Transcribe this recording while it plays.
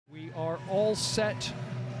We are all set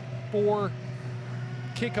for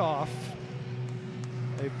kickoff.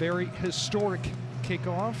 A very historic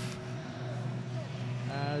kickoff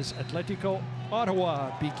as Atlético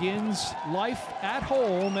Ottawa begins life at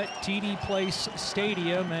home at TD Place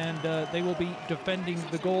Stadium, and they will be defending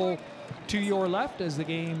the goal to your left as the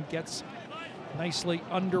game gets nicely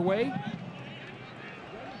underway.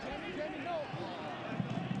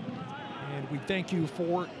 And we thank you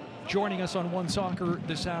for joining us on OneSoccer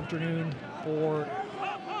this afternoon for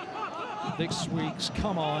this week's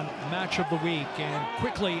Come On Match of the Week. And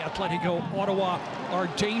quickly, Atlético Ottawa are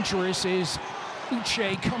dangerous as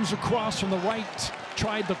Uche comes across from the right,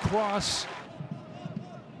 tried the cross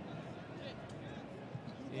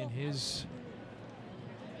in his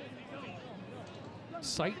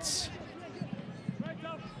sights.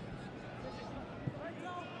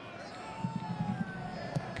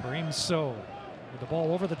 Karim So with the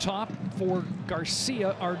ball over the top for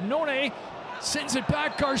Garcia. Arnone sends it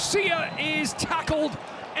back. Garcia is tackled,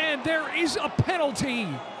 and there is a penalty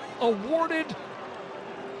awarded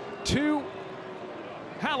to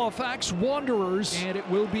Halifax Wanderers, and it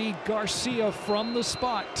will be Garcia from the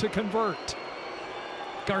spot to convert.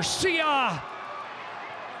 Garcia,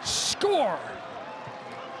 score!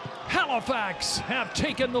 Halifax have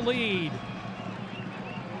taken the lead.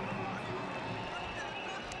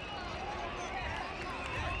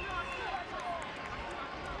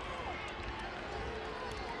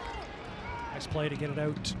 Nice play to get it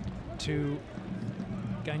out to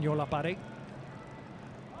Gagnon-Lapare.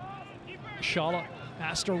 Shala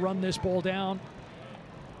has to run this ball down.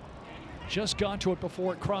 Just got to it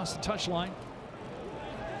before it crossed the touchline.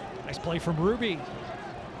 Nice play from Ruby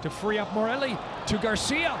to free up Morelli to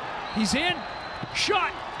Garcia. He's in.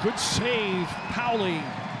 Shot. Good save, Pauli.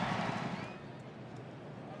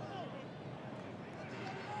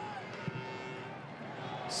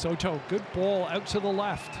 Soto, good ball out to the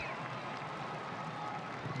left.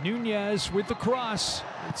 Nunez with the cross.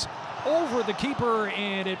 It's over the keeper,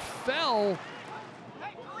 and it fell.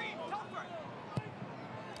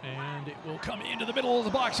 And it will come into the middle of the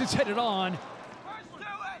box. It's headed on.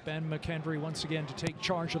 Ben McKendry once again to take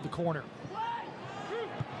charge of the corner.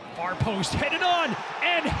 Far post headed on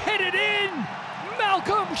and headed in.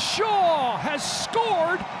 Malcolm Shaw has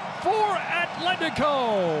scored for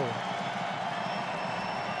Atlético.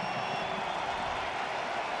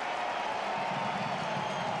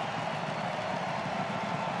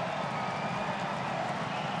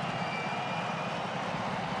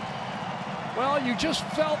 Well, you just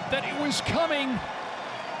felt that it was coming.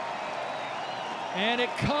 And it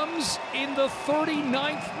comes in the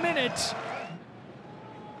 39th minute.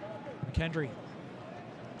 McKendry.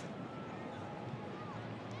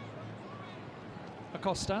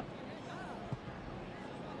 Acosta.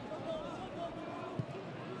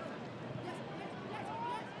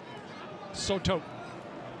 Soto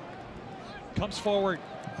comes forward.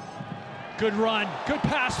 Good run, good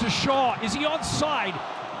pass to Shaw. Is he onside?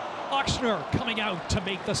 Oxner coming out to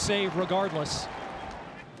make the save regardless.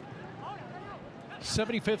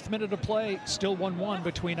 75th minute of play, still 1-1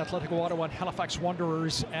 between Atlético Ottawa and Halifax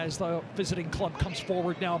Wanderers as the visiting club comes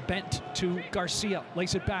forward now, bent to Garcia,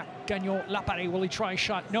 lays it back. Gagnon-Lapare, will he try a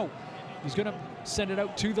shot? No, he's gonna send it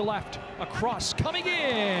out to the left. A cross coming in,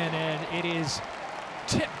 and it is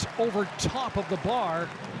tipped over top of the bar.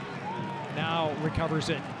 Now recovers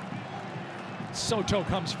it. Soto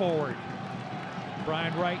comes forward.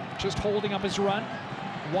 Brian Wright just holding up his run.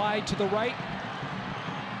 Wide to the right.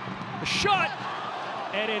 The shot!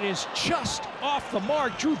 And it is just off the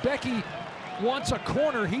mark. Drew Becky wants a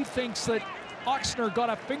corner. He thinks that Oxner got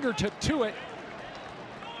a fingertip to it.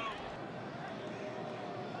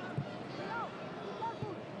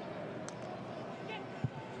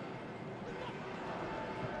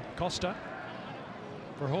 Costa.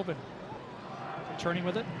 Verhoeven. Turning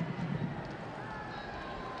with it.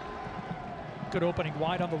 Good opening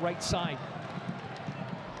wide on the right side.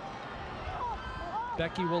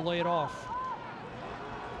 Becky will lay it off.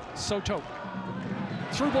 Soto,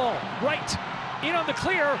 through ball, right, in on the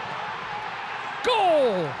clear,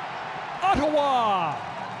 goal! Ottawa!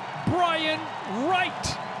 Brian Wright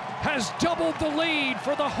has doubled the lead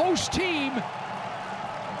for the host team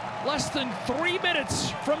less than 3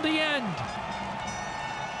 minutes from the end.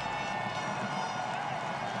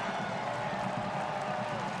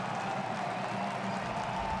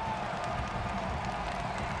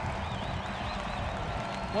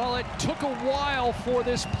 Well, it took a while for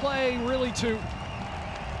this play really to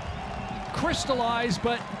crystallize,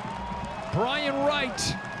 but Brian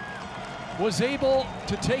Wright was able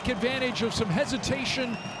to take advantage of some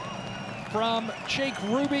hesitation from Jake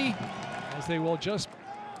Ruby, as they will just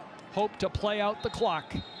hope to play out the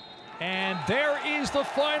clock. And there is the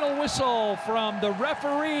final whistle from the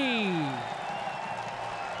referee.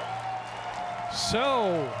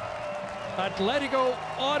 So, Atlético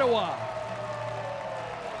Ottawa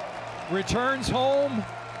returns home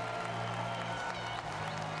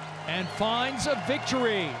and finds a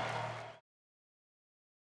victory.